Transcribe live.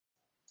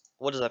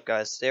What is up,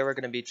 guys? Today we're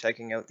going to be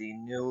checking out the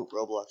new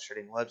Roblox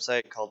trading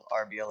website called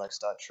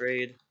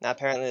rblx.trade. Now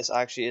apparently this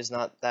actually is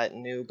not that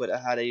new, but it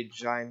had a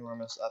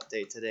ginormous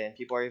update today and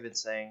people are even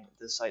saying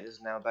this site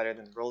is now better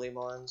than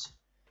Rolimon's.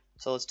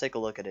 So let's take a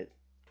look at it.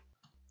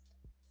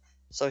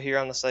 So here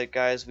on the site,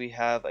 guys, we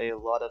have a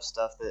lot of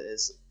stuff that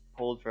is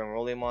pulled from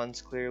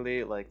Rolimon's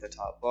clearly, like the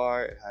top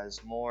bar. It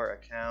has more,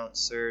 account,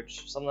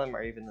 search. Some of them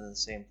are even in the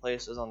same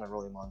places on the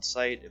Rolimon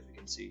site, if we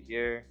can see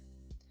here.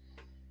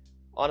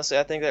 Honestly,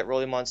 I think that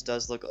Rolimon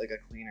does look like a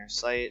cleaner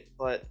site,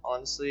 but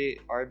honestly,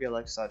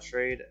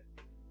 rblx.trade,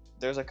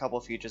 there's a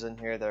couple features in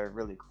here that are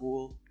really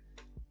cool.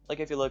 Like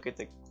if you look at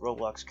the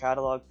Roblox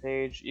catalog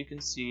page, you can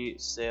see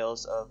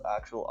sales of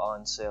actual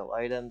on-sale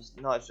items,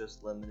 not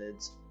just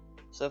limiteds.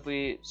 So if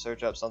we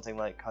search up something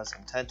like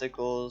custom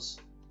tentacles,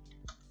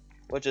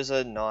 which is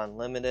a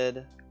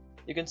non-limited,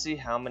 you can see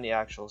how many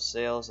actual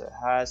sales it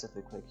has if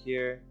we click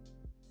here.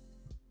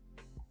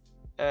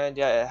 And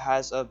yeah, it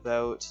has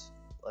about,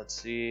 let's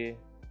see,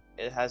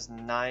 it has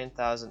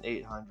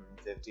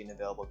 9,815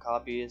 available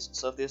copies.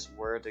 So if this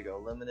were to go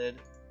limited,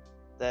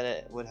 then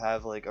it would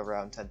have like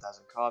around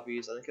 10,000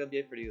 copies. I think it would be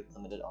a pretty good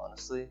limited,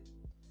 honestly.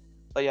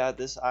 But yeah,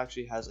 this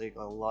actually has like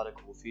a lot of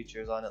cool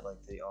features on it,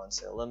 like the on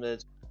sale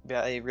limited.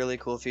 Yeah, a really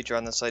cool feature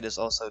on the site is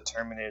also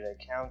terminated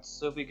accounts.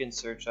 So if we can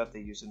search up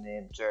the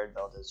username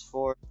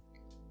JaredValdez4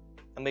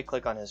 and we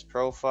click on his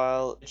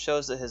profile, it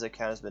shows that his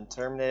account has been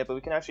terminated, but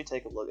we can actually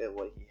take a look at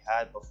what he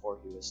had before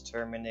he was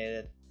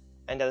terminated.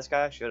 And yeah, this guy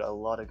actually had a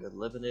lot of good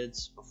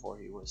limiteds before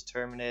he was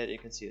terminated. You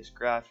can see his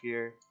graph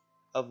here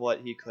of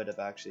what he could have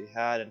actually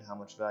had and how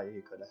much value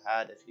he could have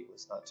had if he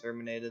was not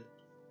terminated.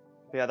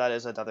 But yeah, that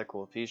is another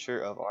cool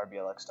feature of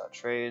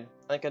rblx.trade.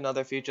 I think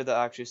another feature that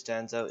actually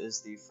stands out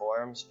is the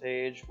forums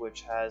page,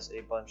 which has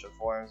a bunch of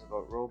forums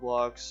about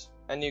Roblox,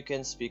 and you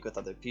can speak with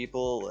other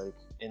people like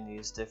in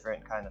these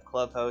different kind of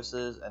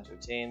clubhouses,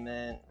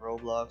 entertainment,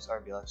 Roblox,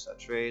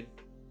 rblx.trade.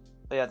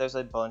 But yeah, there's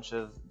a bunch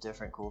of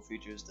different cool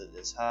features that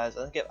this has.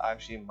 I think it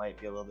actually might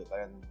be a little bit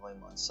better than the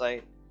Rolimon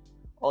site,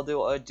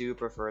 although I do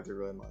prefer the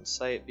Rolimon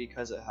site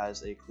because it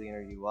has a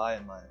cleaner UI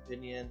in my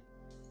opinion.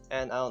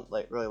 And I don't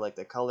really like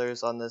the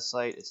colors on this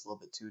site. It's a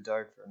little bit too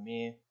dark for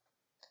me.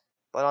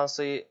 But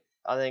honestly,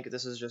 I think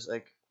this is just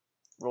like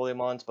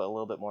Rolimon's, but a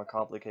little bit more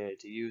complicated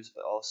to use,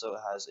 but also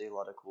it has a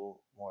lot of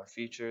cool more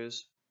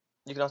features.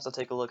 You can also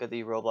take a look at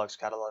the Roblox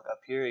catalog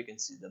up here. You can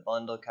see the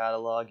bundle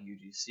catalog,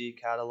 UGC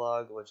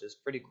catalog, which is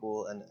pretty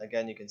cool. And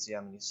again, you can see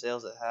how many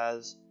sales it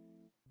has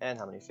and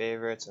how many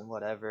favorites and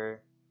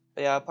whatever.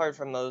 But yeah, apart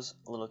from those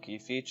little key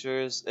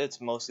features,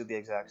 it's mostly the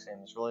exact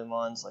same as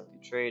Rolimon's, like the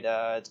trade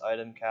ads,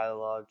 item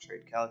catalog,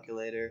 trade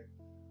calculator,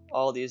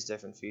 all these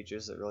different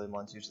features that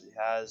Rolimon's usually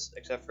has,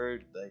 except for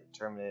like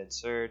terminated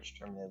search,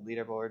 terminated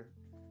leaderboard,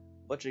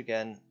 which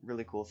again,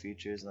 really cool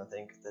features, and I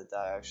think that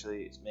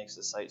actually makes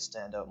the site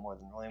stand out more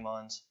than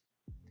Rolimon's.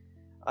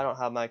 I don't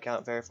have my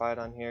account verified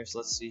on here, so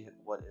let's see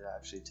what it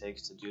actually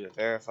takes to do to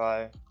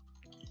verify.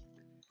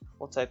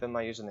 We'll type in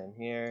my username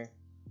here.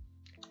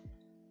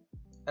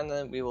 And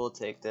then we will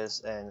take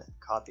this and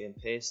copy and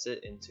paste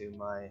it into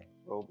my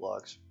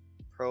Roblox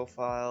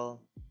profile.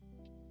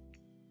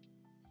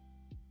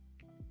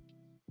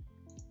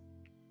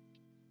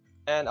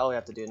 And all we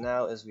have to do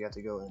now is we have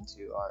to go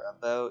into our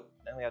about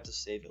and we have to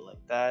save it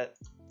like that.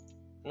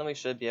 And then we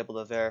should be able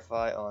to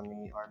verify on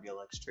the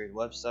RBLX Trade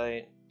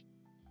website.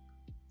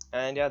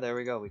 And yeah, there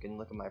we go. We can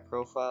look at my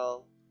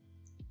profile.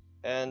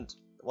 And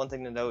one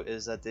thing to note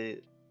is that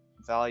the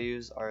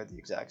values are the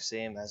exact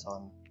same as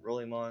on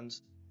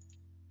Rolimon's.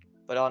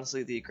 But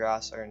honestly, the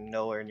graphs are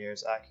nowhere near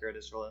as accurate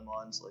as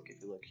Rolimon's. Like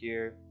if you look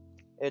here,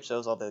 it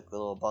shows all the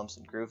little bumps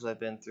and grooves I've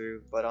been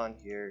through, but on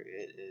here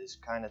it is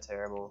kind of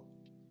terrible.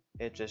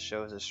 It just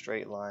shows a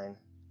straight line.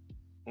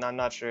 And I'm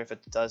not sure if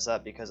it does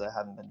that because I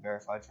haven't been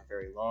verified for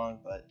very long,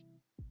 but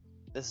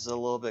this is a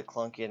little bit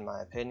clunky in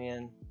my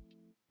opinion.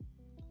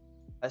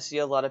 I see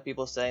a lot of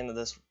people saying that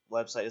this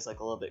website is like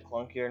a little bit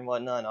clunkier and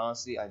whatnot, and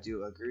honestly I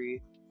do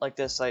agree. Like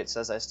this site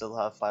says I still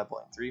have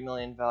 5.3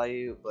 million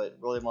value, but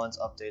Rolimon's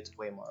updates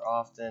way more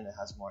often. It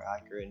has more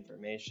accurate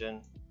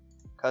information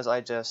because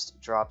I just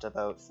dropped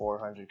about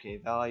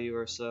 400k value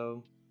or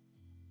so.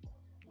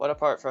 But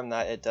apart from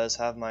that, it does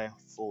have my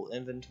full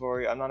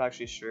inventory. I'm not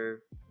actually sure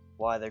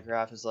why the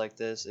graph is like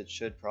this. It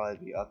should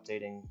probably be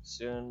updating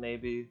soon,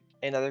 maybe.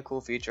 Another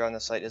cool feature on the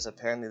site is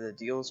apparently the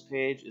deals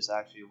page is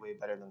actually way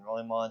better than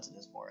Rolimon's and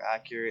is more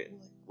accurate and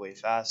like way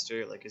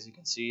faster. Like as you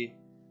can see,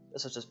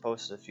 this was just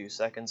posted a few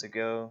seconds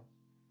ago.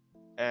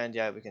 And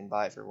yeah, we can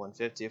buy it for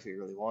 150 if we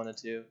really wanted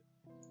to.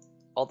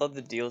 Although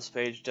the deals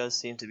page does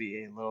seem to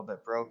be a little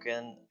bit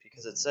broken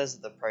because it says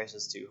that the price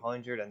is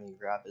 200 and the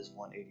graph is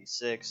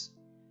 186,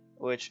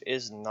 which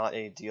is not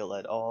a deal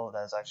at all.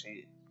 That is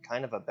actually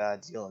kind of a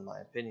bad deal in my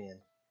opinion.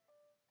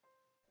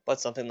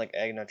 But something like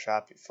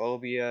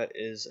Agnotrapophobia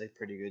is a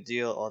pretty good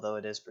deal, although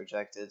it is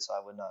projected, so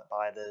I would not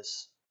buy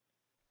this.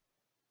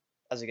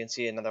 As you can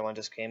see, another one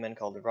just came in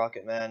called the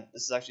Rocket Man.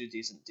 This is actually a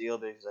decent deal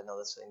because I know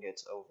this thing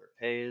gets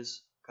overpays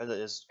because it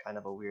is kind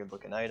of a weird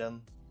looking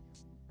item.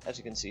 As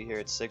you can see here,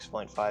 it's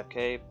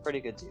 6.5k, pretty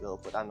good deal,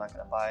 but I'm not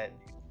gonna buy it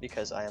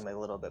because I am a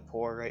little bit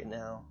poor right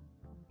now.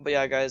 But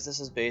yeah guys, this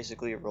is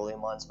basically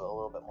Rolimon, but a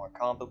little bit more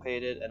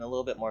complicated and a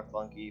little bit more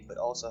funky, but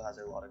also has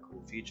a lot of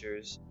cool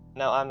features.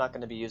 Now I'm not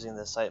going to be using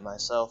this site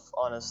myself,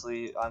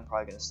 honestly. I'm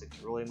probably going to stick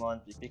to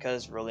Rolimon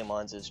because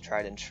Rolimon is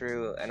tried and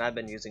true, and I've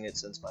been using it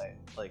since my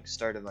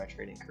start of my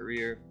trading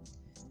career.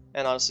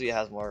 And honestly, it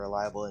has more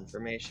reliable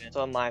information.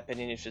 So in my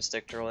opinion, you should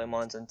stick to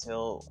Rolimon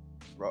until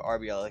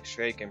RBLX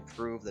Trade can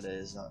prove that it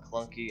is not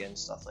clunky and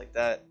stuff like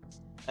that.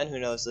 And who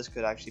knows, this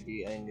could actually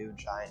be a new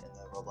giant in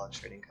the Roblox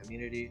trading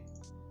community.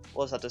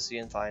 We'll just have to see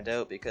and find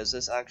out, because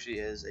this actually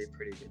is a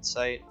pretty good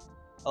site.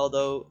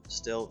 Although,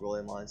 still,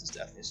 Rolimon is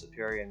definitely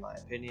superior in my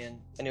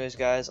opinion. Anyways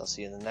guys, I'll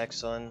see you in the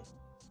next one.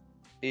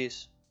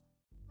 Peace.